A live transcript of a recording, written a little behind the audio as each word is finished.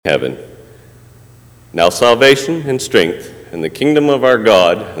heaven. Now salvation and strength and the kingdom of our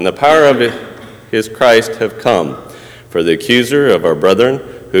God and the power of his Christ have come. For the accuser of our brethren,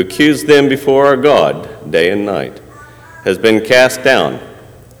 who accused them before our God day and night, has been cast down,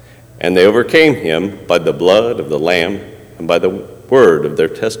 and they overcame him by the blood of the Lamb and by the word of their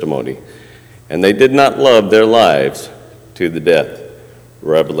testimony, and they did not love their lives to the death.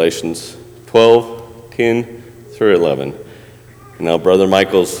 Revelations 12:10 through 11. Now, Brother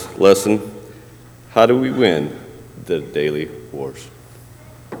Michael's lesson, how do we win the daily wars?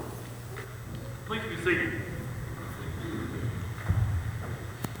 Please be seated.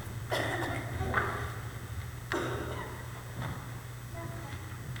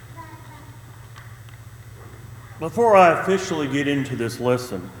 Before I officially get into this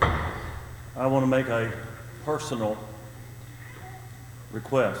lesson, I want to make a personal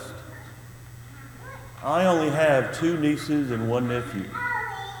request. I only have 2 nieces and 1 nephew.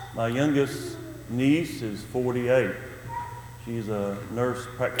 My youngest niece is 48. She's a nurse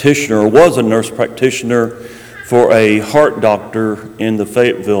practitioner, or was a nurse practitioner for a heart doctor in the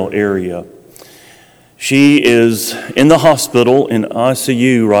Fayetteville area. She is in the hospital in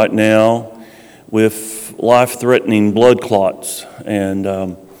ICU right now with life-threatening blood clots, and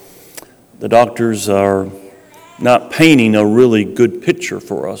the doctors are not painting a really good picture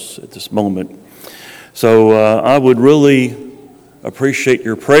for us at this moment. So I would really appreciate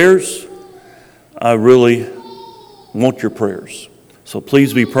your prayers. I really want your prayers. So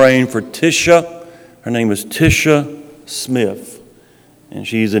please be praying for Tisha. Her name is Tisha Smith. And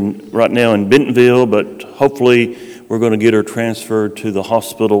she's right now in Bentonville, but hopefully we're going to get her transferred to the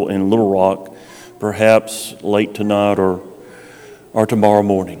hospital in Little Rock, perhaps late tonight or tomorrow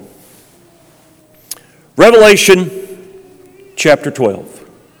morning. Revelation chapter 12.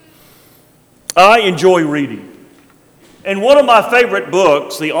 I enjoy reading. In one of my favorite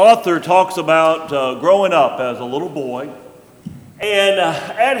books, the author talks about growing up as a little boy. And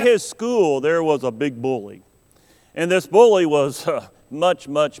at his school, there was a big bully. And this bully was much,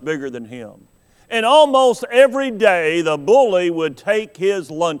 much bigger than him. And almost every day, the bully would take his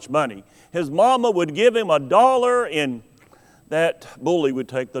lunch money. His mama would give him $1, and that bully would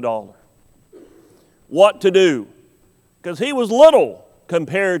take the $1. What to do? Because he was little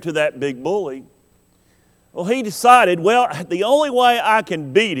compared to that big bully. Well, he decided, the only way I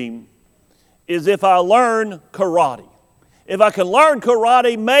can beat him is if I learn karate. If I can learn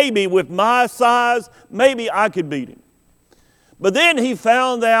karate, maybe with my size, maybe I could beat him. But then he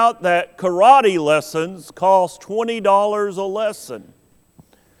found out that karate lessons cost $20 a lesson.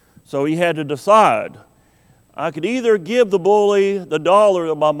 So he had to decide. I could either give the bully the $1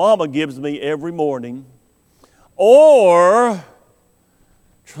 that my mama gives me every morning, or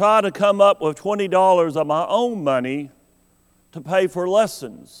try to come up with $20 of my own money to pay for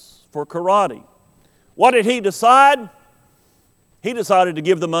lessons for karate. What did he decide? He decided to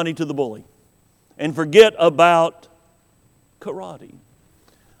give the money to the bully and forget about karate.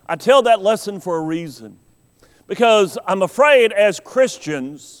 I tell that lesson for a reason, because I'm afraid as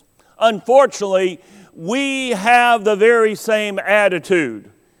Christians, unfortunately, we have the very same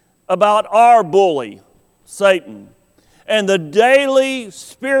attitude about our bully, Satan, and the daily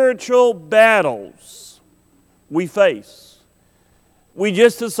spiritual battles we face. We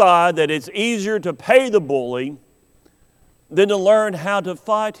just decide that it's easier to pay the bully than to learn how to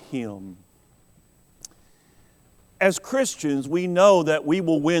fight him. As Christians, we know that we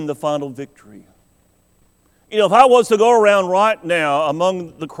will win the final victory. You know, if I was to go around right now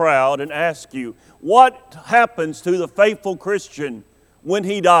among the crowd and ask you, what happens to the faithful Christian when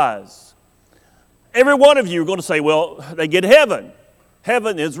he dies? Every one of you are going to say, well, they get heaven.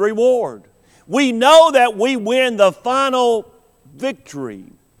 Heaven is reward. We know that we win the final victory.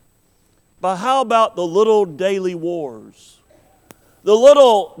 But how about the little daily wars? The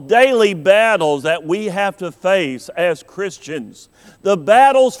little daily battles that we have to face as Christians. The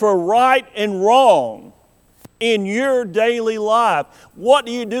battles for right and wrong in your daily life. What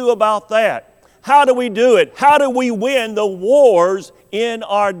do you do about that? How do we do it? How do we win the wars in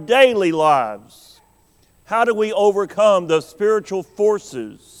our daily lives? How do we overcome the spiritual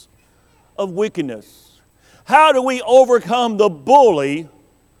forces of wickedness? How do we overcome the bully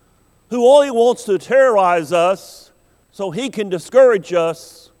who only wants to terrorize us so he can discourage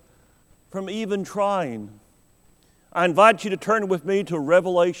us from even trying? I invite you to turn with me to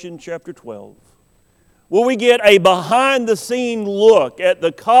Revelation chapter 12, where we get a behind-the-scene look at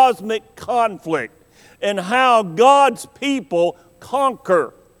the cosmic conflict and how God's people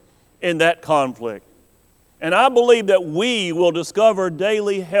conquer in that conflict. And I believe that we will discover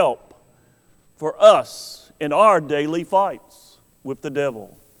daily help for us in our daily fights with the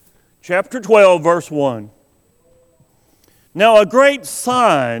devil. chapter 12, verse 1. Now a great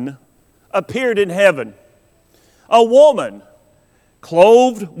sign appeared in heaven, a woman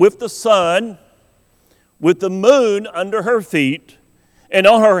clothed with the sun, with the moon under her feet, and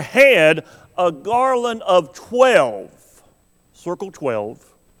on her head a garland of 12, circle 12,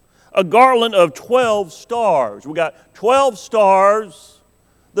 a garland of 12 stars. We got 12 stars,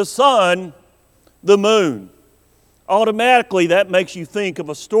 the sun, the moon. Automatically that makes you think of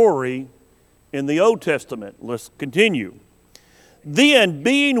a story in the Old Testament. Let's continue. Then,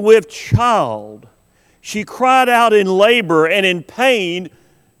 being with child, she cried out in labor and in pain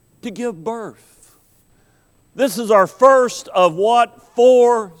to give birth. This is our first of what?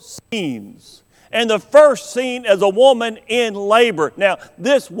 4 scenes. And the first scene is a woman in labor. Now,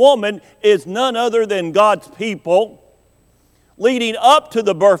 this woman is none other than God's people. Leading up to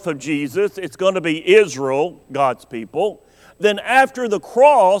the birth of Jesus, it's going to be Israel, God's people. Then after the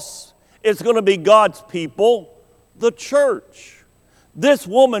cross, it's going to be God's people, the church. This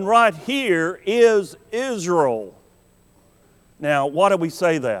woman right here is Israel. Now, why do we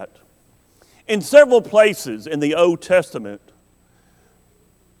say that? In several places in the Old Testament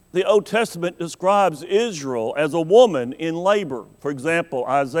describes Israel as a woman in labor. For example,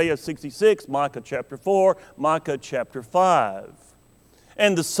 Isaiah 66, Micah chapter 4, Micah chapter 5.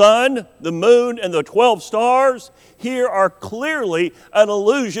 And the sun, the moon, and the 12 stars here are clearly an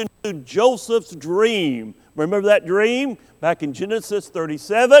allusion to Joseph's dream. Remember that dream back in Genesis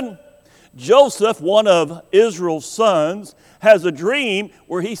 37? Joseph, one of Israel's sons, has a dream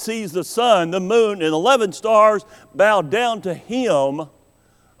where he sees the sun, the moon, and 11 stars bow down to him,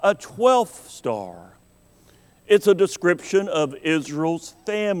 a 12th star. It's a description of Israel's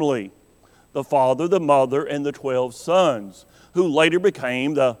family, the father, the mother, and the 12 sons, who later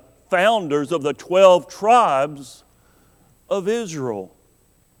became the founders of the 12 tribes of Israel.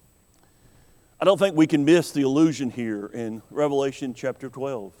 I don't think we can miss the allusion here in Revelation chapter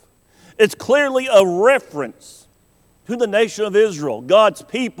 12. It's clearly a reference to the nation of Israel, God's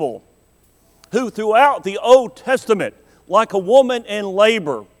people, who throughout the Old Testament, like a woman in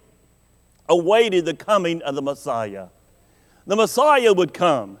labor, awaited the coming of the Messiah. The Messiah would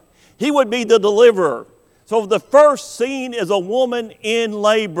come. He would be the deliverer. So the first scene is a woman in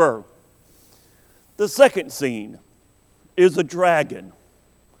labor. The second scene is a dragon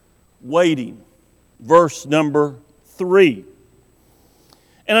waiting. Verse number 3.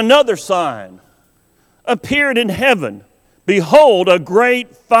 And another sign appeared in heaven. Behold, a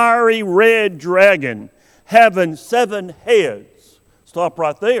great fiery red dragon having 7 heads. Stop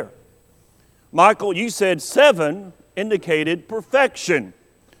right there. Michael, you said 7 indicated perfection.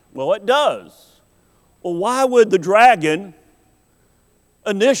 Well, it does. Well, why would the dragon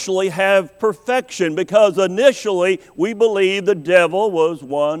initially have perfection? Because initially we believe the devil was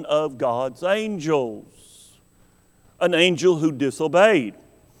one of God's angels, an angel who disobeyed.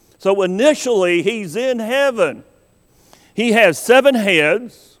 So initially he's in heaven. He has 7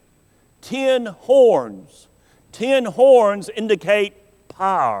 heads, 10 horns. 10 horns indicate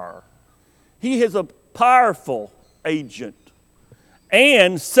power. He is a powerful agent.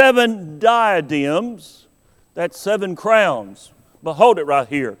 And 7 diadems, that's 7 crowns. But hold it right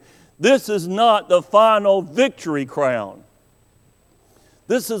here. This is not the final victory crown.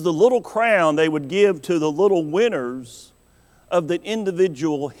 This is the little crown they would give to the little winners of the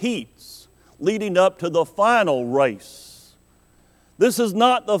individual heats leading up to the final race. This is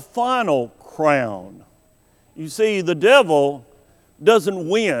not the final crown. You see, the devil doesn't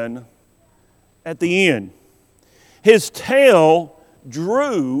win at the end. His tail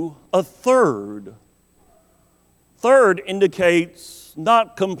drew a third. Third indicates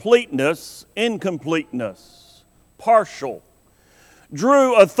not completeness, incompleteness, partial.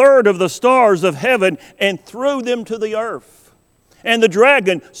 Drew a third of the stars of heaven and threw them to the earth. And the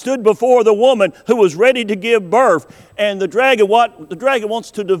dragon stood before the woman who was ready to give birth. And the dragon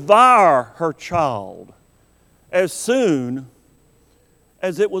wants to devour her child as soon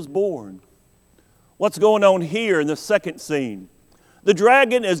as it was born. What's going on here in the second scene? The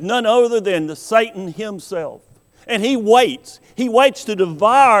dragon is none other than Satan himself. And he waits. He waits to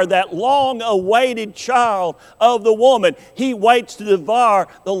devour that long-awaited child of the woman. He waits to devour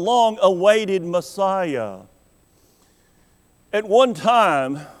the long-awaited Messiah. At one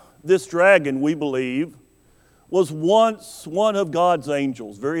time, this dragon, we believe, was once one of God's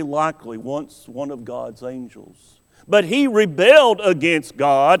angels, very likely once one of God's angels. But he rebelled against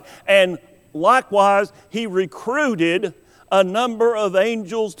God, and likewise, he recruited a number of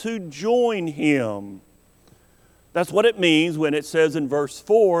angels to join him. That's what it means when it says in verse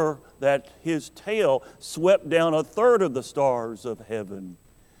 4 that his tail swept down a third of the stars of heaven.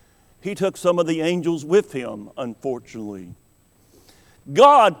 He took some of the angels with him, unfortunately.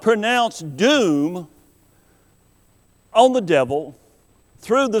 God pronounced doom on the devil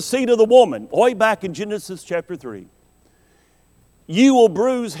through the seed of the woman, way back in Genesis chapter 3. You will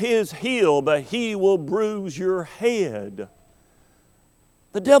bruise his heel, but he will bruise your head.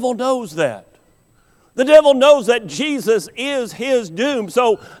 The devil knows that. The devil knows that Jesus is his doom.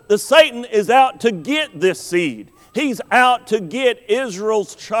 So Satan is out to get this seed. He's out to get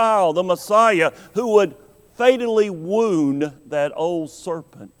Israel's child, the Messiah, who would fatally wound that old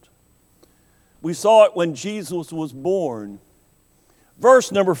serpent. We saw it when Jesus was born.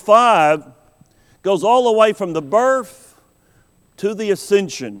 Verse number 5 goes all the way from the birth to the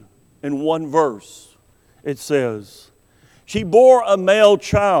ascension in one verse. It says, she bore a male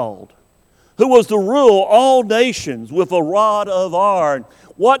child who was to rule all nations with a rod of iron.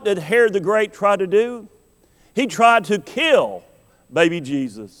 What did Herod the Great try to do? He tried to kill baby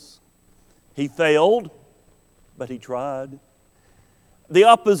Jesus. He failed, but he tried. The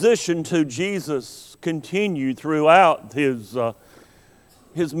opposition to Jesus continued throughout his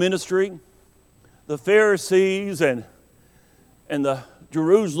ministry. The Pharisees and the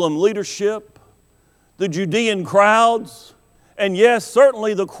Jerusalem leadership, the Judean crowds, and yes,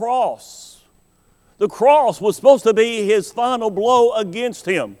 certainly the cross. The cross was supposed to be his final blow against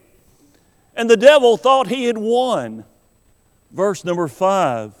him. And the devil thought he had won. Verse number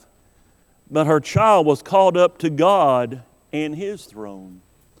 5, but her child was caught up to God and his throne.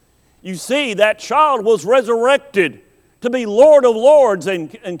 You see, that child was resurrected to be Lord of lords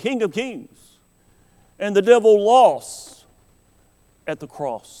and King of kings. And the devil lost at the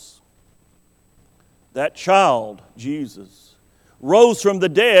cross. That child, Jesus, rose from the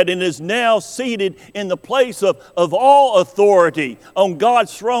dead and is now seated in the place of all authority on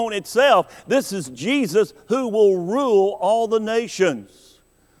God's throne itself. This is Jesus who will rule all the nations.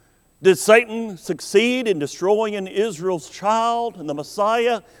 Did Satan succeed in destroying Israel's child and the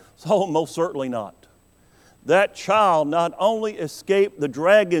Messiah? So most certainly not. That child not only escaped the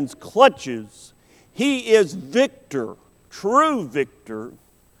dragon's clutches, he is victor, true victor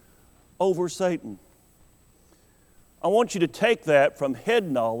over Satan. I want you to take that from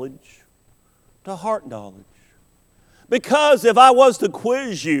head knowledge to heart knowledge. Because if I was to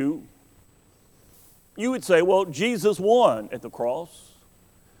quiz you, you would say, well, Jesus won at the cross.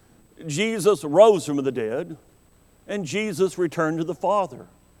 Jesus rose from the dead, and Jesus returned to the Father.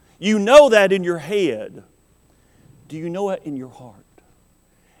 You know that in your head. Do you know it in your heart?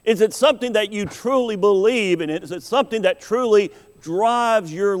 Is it something that you truly believe in? Is it something that truly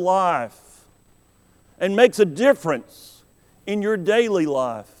drives your life and makes a difference in your daily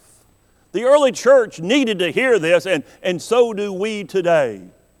life? The early church needed to hear this, and so do we today.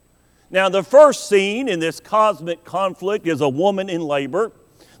 Now, the first scene in this cosmic conflict is a woman in labor.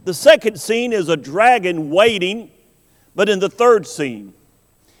 The second scene is a dragon waiting. But in the third scene,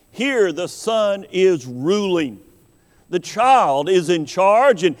 here the Son is ruling. The child is in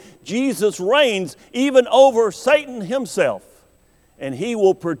charge, and Jesus reigns even over Satan himself. And he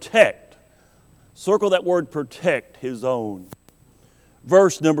will protect, circle that word protect, his own.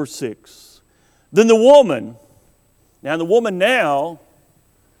 Verse number 6. Then the woman now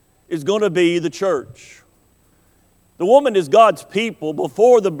is going to be the church. The woman is God's people.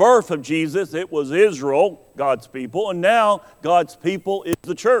 Before the birth of Jesus, it was Israel, God's people, and now God's people is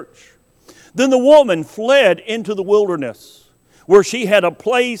the church. Then the woman fled into the wilderness, where she had a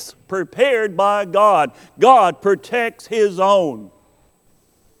place prepared by God. God protects His own.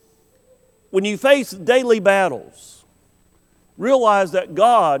 When you face daily battles, realize that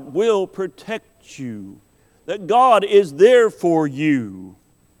God will protect you, that God is there for you.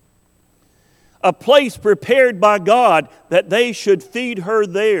 A place prepared by God that they should feed her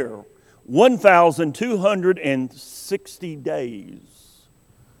there 1,260 days.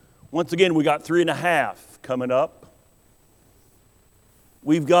 Once again, we got 3.5 coming up.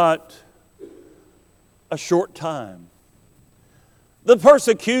 We've got a short time. The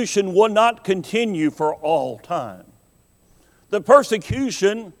persecution will not continue for all time. The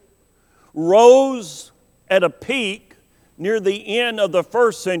persecution rose at a peak near the end of the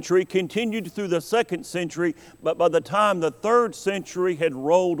first century, continued through the second century, but by the time the third century had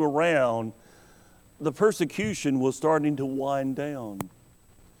rolled around, the persecution was starting to wind down.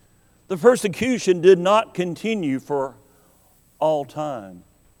 The persecution did not continue for all time.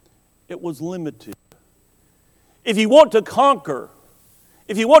 It was limited. If you want to conquer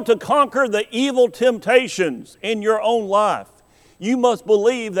the evil temptations in your own life, you must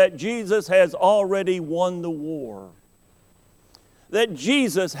believe that Jesus has already won the war. That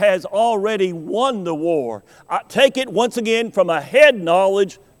Jesus has already won the war. I take it once again from a head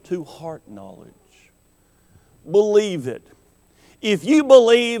knowledge to heart knowledge. Believe it. If you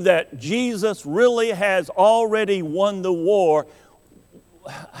believe that Jesus really has already won the war,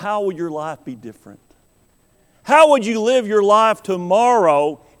 how would your life be different? How would you live your life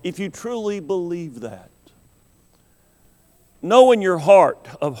tomorrow if you truly believe that? Know in your heart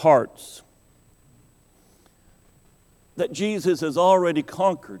of hearts that Jesus has already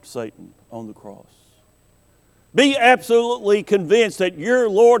conquered Satan on the cross. Be absolutely convinced that your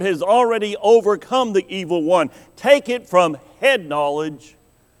Lord has already overcome the evil one. Take it from head knowledge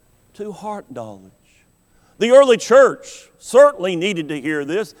to heart knowledge. The early church certainly needed to hear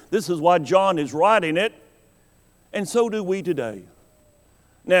this. This is why John is writing it. And so do we today.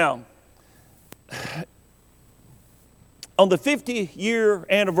 Now, on the 50-year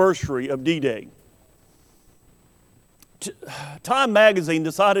anniversary of D-Day, Time magazine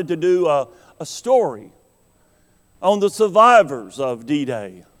decided to do a story on the survivors of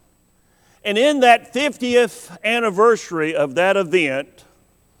D-Day. And in that 50th anniversary of that event,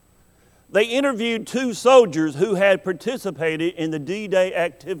 they interviewed 2 soldiers who had participated in the D-Day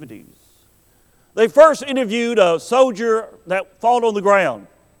activities. They first interviewed a soldier that fought on the ground.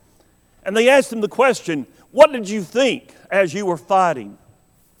 And they asked him the question, "What did you think as you were fighting?"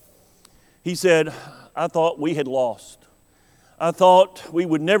 He said, "I thought we had lost. I thought we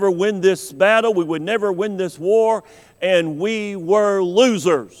would never win this battle, we would never win this war, and we were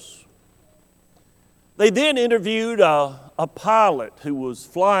losers." They then interviewed a pilot who was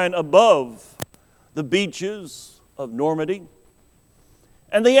flying above the beaches of Normandy.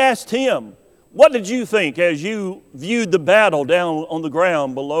 And they asked him, "What did you think as you viewed the battle down on the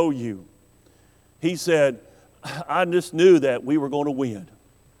ground below you?" He said, "I just knew that we were going to win.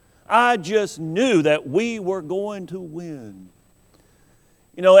 I just knew that we were going to win."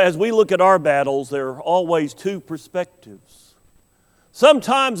 You know, as we look at our battles, there are always 2 perspectives.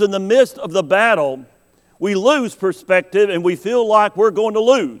 Sometimes in the midst of the battle, we lose perspective and we feel like we're going to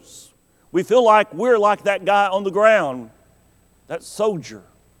lose. We feel like we're like that guy on the ground, that soldier.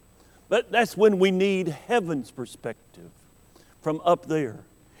 But that's when we need heaven's perspective from up there,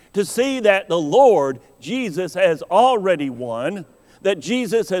 to see that the Lord, Jesus, has already won, that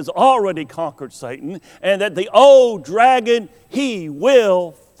Jesus has already conquered Satan, and that the old dragon, he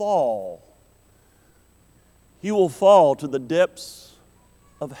will fall. He will fall to the depths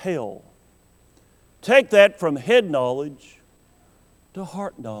of hell. Take that from head knowledge to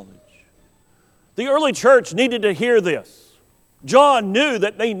heart knowledge. The early church needed to hear this. John knew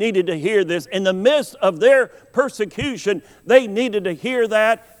that they needed to hear this. In the midst of their persecution, they needed to hear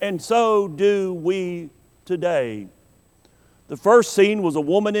that, and so do we today. The first scene was a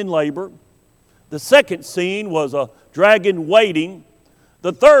woman in labor. The second scene was a dragon waiting.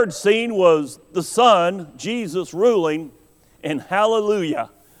 The third scene was the Son, Jesus, ruling. And hallelujah,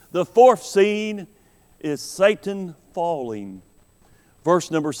 the fourth scene is Satan falling.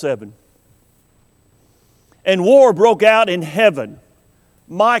 Verse number 7. "And war broke out in heaven.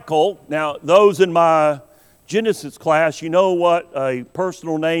 Michael," now those in my Genesis class, you know what a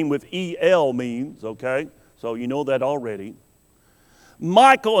personal name with E-L means, okay? So you know that already.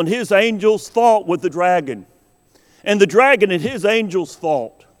 "Michael and his angels fought with the dragon, and the dragon and his angels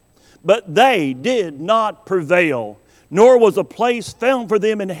fought. But they did not prevail, nor was a place found for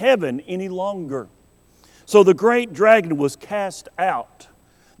them in heaven any longer. So the great dragon was cast out,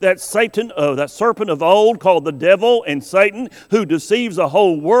 that serpent of old, called the devil and Satan, who deceives the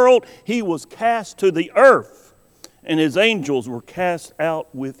whole world. He was cast to the earth, and his angels were cast out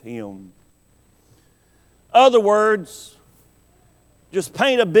with him." Other words, just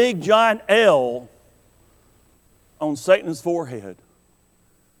paint a big giant L on Satan's forehead,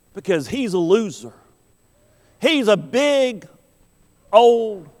 because he's a loser. He's a big,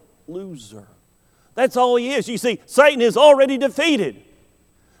 old loser. That's all he is. You see, Satan is already defeated,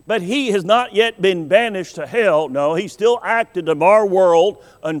 but he has not yet been banished to hell. No, he's still active in our world,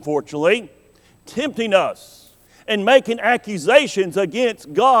 unfortunately, tempting us and making accusations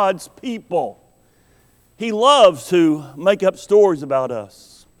against God's people. He loves to make up stories about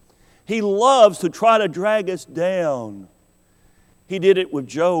us. He loves to try to drag us down. He did it with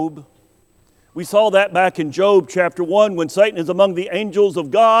Job. We saw that back in Job chapter 1 when Satan is among the angels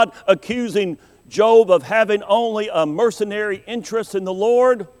of God, accusing Job of having only a mercenary interest in the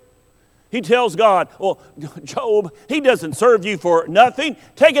Lord. He tells God, "Well, Job, he doesn't serve you for nothing.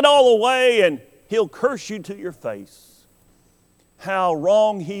 Take it all away and he'll curse you to your face." How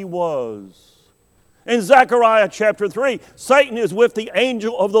wrong he was. In Zechariah chapter 3, Satan is with the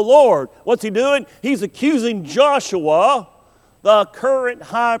angel of the Lord. What's he doing? He's accusing Joshua, the current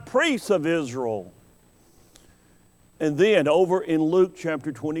high priest of Israel. And then over in Luke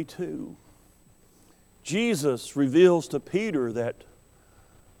chapter 22, Jesus reveals to Peter that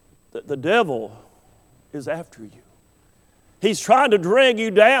the devil is after you. He's trying to drag you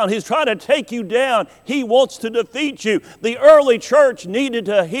down. He's trying to take you down. He wants to defeat you. The early church needed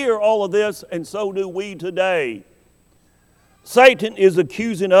to hear all of this, and so do we today. Satan is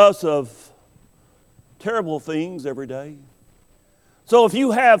accusing us of terrible things every day. So if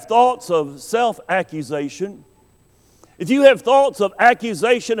you have thoughts of self-accusation, if you have thoughts of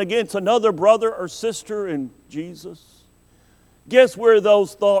accusation against another brother or sister in Jesus, guess where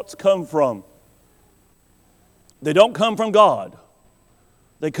those thoughts come from? They don't come from God.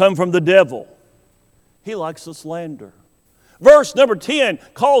 They come from the devil. He likes to slander. Verse number 10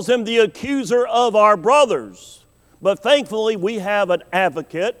 calls him the accuser of our brothers. But thankfully we have an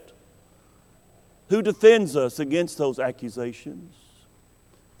advocate who defends us against those accusations.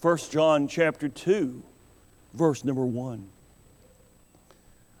 1 John chapter 2, verse number 1.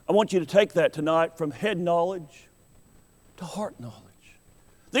 I want you to take that tonight from head knowledge to heart knowledge.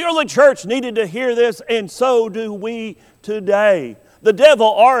 The early church needed to hear this, and so do we today. The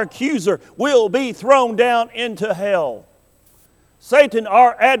devil, our accuser, will be thrown down into hell. Satan,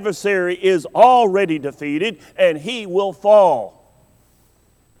 our adversary, is already defeated, and he will fall.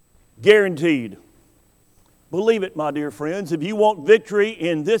 Guaranteed. Believe it, my dear friends. If you want victory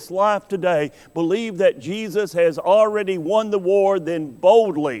in this life today, believe that Jesus has already won the war, then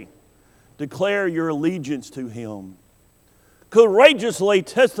boldly declare your allegiance to Him. Courageously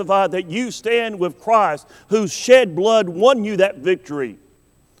testify that you stand with Christ, whose shed blood won you that victory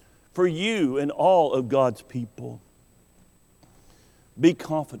for you and all of God's people. Be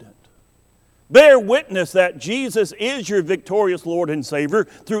confident. Bear witness that Jesus is your victorious Lord and Savior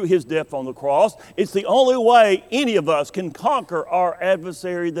through His death on the cross. It's the only way any of us can conquer our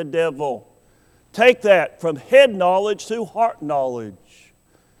adversary, the devil. Take that from head knowledge to heart knowledge.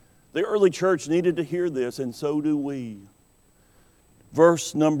 The early church needed to hear this, and so do we.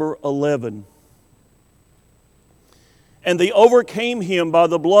 Verse number 11. And they overcame him by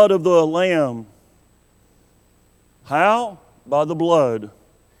the blood of the Lamb. How? By the blood.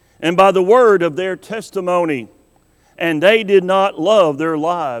 And by the word of their testimony. And they did not love their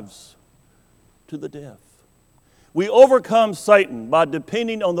lives to the death. We overcome Satan by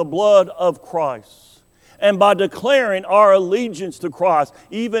depending on the blood of Christ. And by declaring our allegiance to Christ,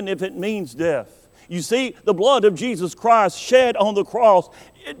 even if it means death. You see, the blood of Jesus Christ shed on the cross,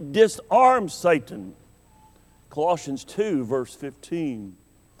 it disarms Satan. Colossians 2, verse 15.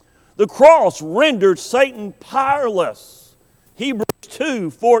 The cross rendered Satan powerless. Hebrews 2,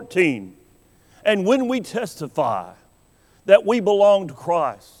 14. And when we testify that we belong to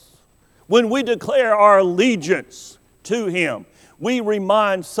Christ, when we declare our allegiance to Him, we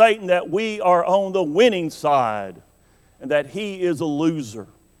remind Satan that we are on the winning side and that he is a loser.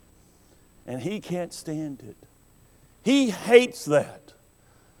 And he can't stand it. He hates that.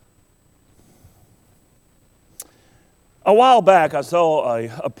 A while back, I saw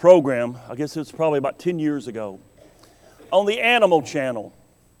a program, I guess it's probably about 10 years ago, on the Animal Channel.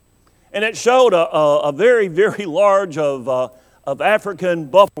 And it showed a very, very large of African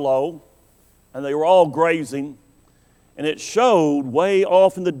buffalo, and they were all grazing. And it showed way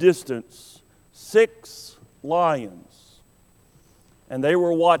off in the distance 6 lions. And they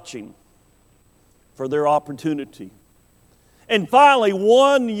were watching for their opportunity. And finally,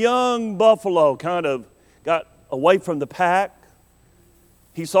 one young buffalo kind of got away from the pack.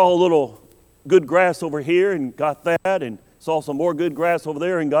 He saw a little good grass over here and got that, and saw some more good grass over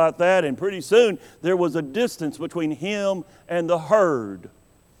there and got that, and pretty soon there was a distance between him and the herd.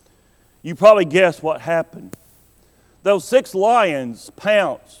 You probably guessed what happened. Those 6 lions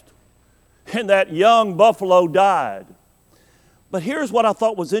pounced, and that young buffalo died. But here's what I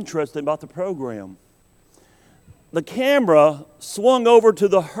thought was interesting about the program. The camera swung over to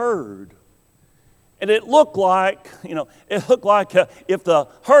the herd. And it looked like, if the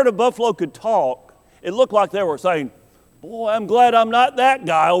herd of buffalo could talk, it looked like they were saying, "Boy, I'm glad I'm not that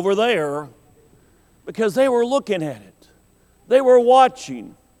guy over there." Because they were looking at it. They were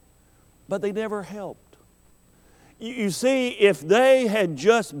watching. But they never helped. You see, if they had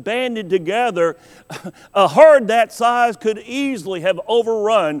just banded together, a herd that size could easily have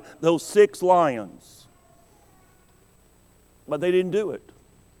overrun those 6 lions. But they didn't do it.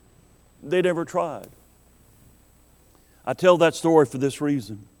 They never tried. I tell that story for this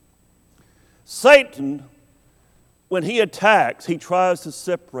reason. Satan, when he attacks, he tries to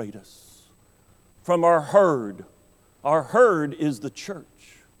separate us from our herd. Our herd is the church.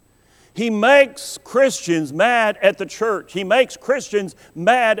 He makes Christians mad at the church. He makes Christians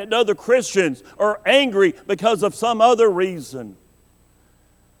mad at other Christians or angry because of some other reason.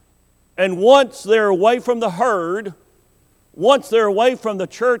 And once they're away from the herd, once they're away from the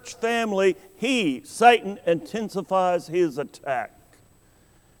church family, Satan, intensifies his attack.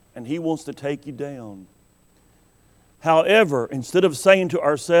 And he wants to take you down. However, instead of saying to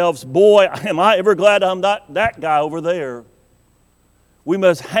ourselves, boy, am I ever glad I'm not that guy over there, we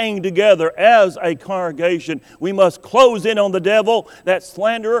must hang together as a congregation. We must close in on the devil, that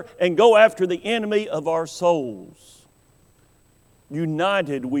slanderer, and go after the enemy of our souls.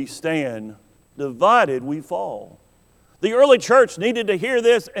 United we stand, divided we fall. The early church needed to hear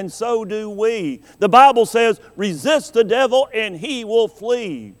this, and so do we. The Bible says, resist the devil and he will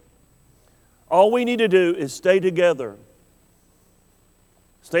flee. All we need to do is stay together.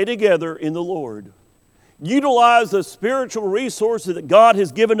 Stay together in the Lord. Utilize the spiritual resources that God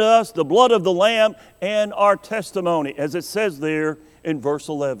has given us, the blood of the Lamb, and our testimony, as it says there in verse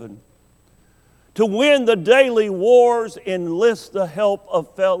 11. To win the daily wars, enlist the help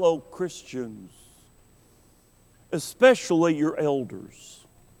of fellow Christians, especially your elders.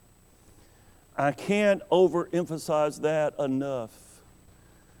 I can't overemphasize that enough.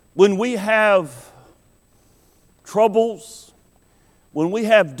 When we have troubles, when we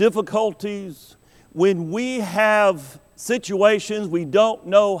have difficulties, when we have situations we don't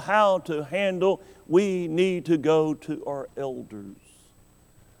know how to handle, we need to go to our elders.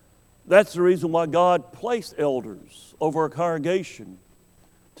 That's the reason why God placed elders over a congregation,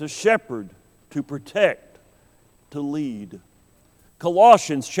 to shepherd, to protect, to lead.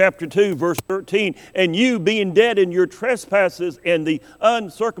 Colossians chapter 2, verse 13, and you being dead in your trespasses and the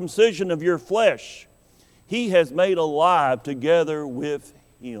uncircumcision of your flesh, He has made alive together with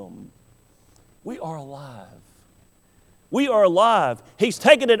Him. We are alive. We are alive. He's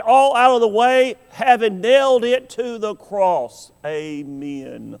taken it all out of the way, having nailed it to the cross.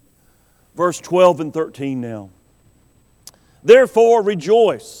 Amen. Verse 12 and 13 now. Therefore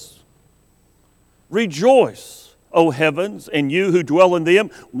rejoice. Rejoice, O heavens, and you who dwell in them.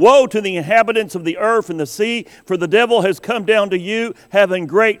 Woe to the inhabitants of the earth and the sea, for the devil has come down to you, having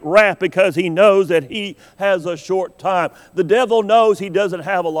great wrath, because he knows that he has a short time. The devil knows he doesn't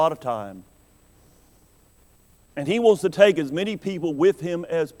have a lot of time. And he wants to take as many people with him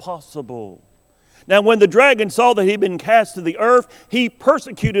as possible. Now, when the dragon saw that he had been cast to the earth, he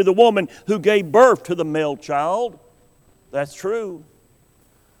persecuted the woman who gave birth to the male child. That's true.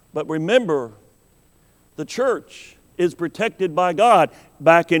 But remember, the church is protected by God.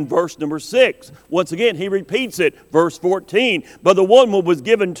 Back in verse number 6. Once again, he repeats it. Verse 14. But the woman was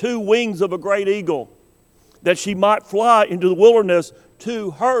given 2 wings of a great eagle, that she might fly into the wilderness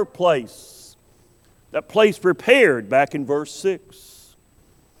to her place. That place prepared, back in verse 6.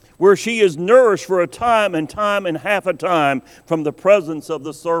 Where she is nourished for a time and half a time from the presence of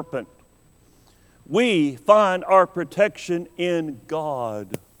the serpent. We find our protection in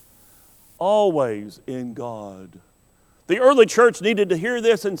God. Always in God. The early church needed to hear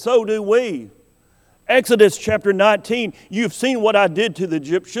this, and so do we. Exodus chapter 19, you've seen what I did to the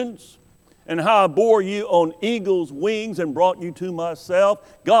Egyptians, and how I bore you on eagle's wings and brought you to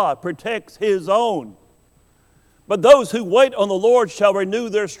myself. God protects His own. But those who wait on the Lord shall renew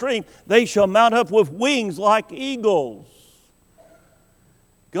their strength. They shall mount up with wings like eagles.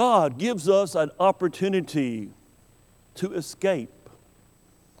 God gives us an opportunity to escape.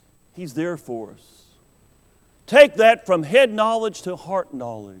 He's there for us. Take that from head knowledge to heart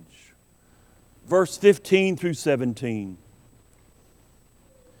knowledge. Verse 15 through 17.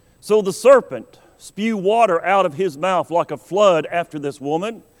 So the serpent spewed water out of his mouth like a flood after this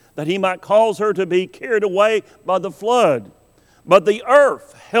woman, that he might cause her to be carried away by the flood. But the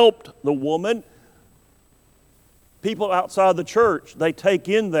earth helped the woman. People outside the church, they take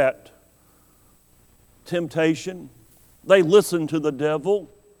in that temptation. They listen to the devil.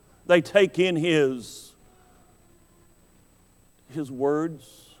 They take in his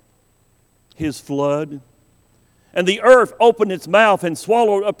words, his flood. And the earth opened its mouth and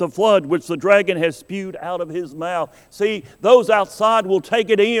swallowed up the flood which the dragon has spewed out of his mouth. See, those outside will take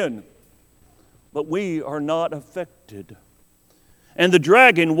it in, but we are not affected. And the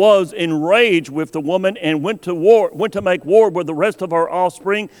dragon was enraged with the woman and went to make war with the rest of our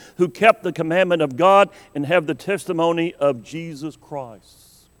offspring who kept the commandment of God and have the testimony of Jesus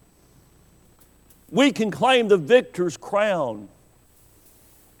Christ. We can claim the victor's crown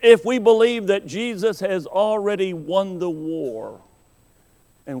if we believe that Jesus has already won the war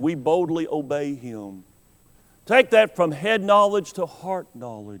and we boldly obey Him. Take that from head knowledge to heart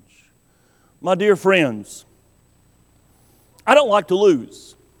knowledge. My dear friends, I don't like to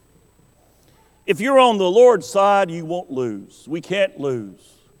lose. If you're on the Lord's side, you won't lose. We can't lose.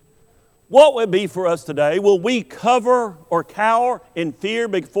 What will it be for us today? Will we cover or cower in fear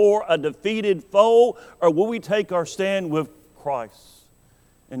before a defeated foe, or will we take our stand with Christ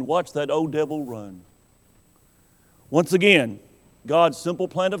and watch that old devil run? Once again, God's simple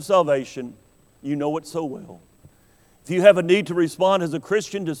plan of salvation, you know it so well. If you have a need to respond as a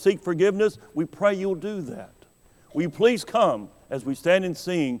Christian to seek forgiveness, we pray you'll do that. Will you please come as we stand and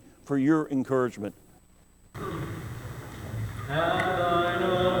sing for your encouragement?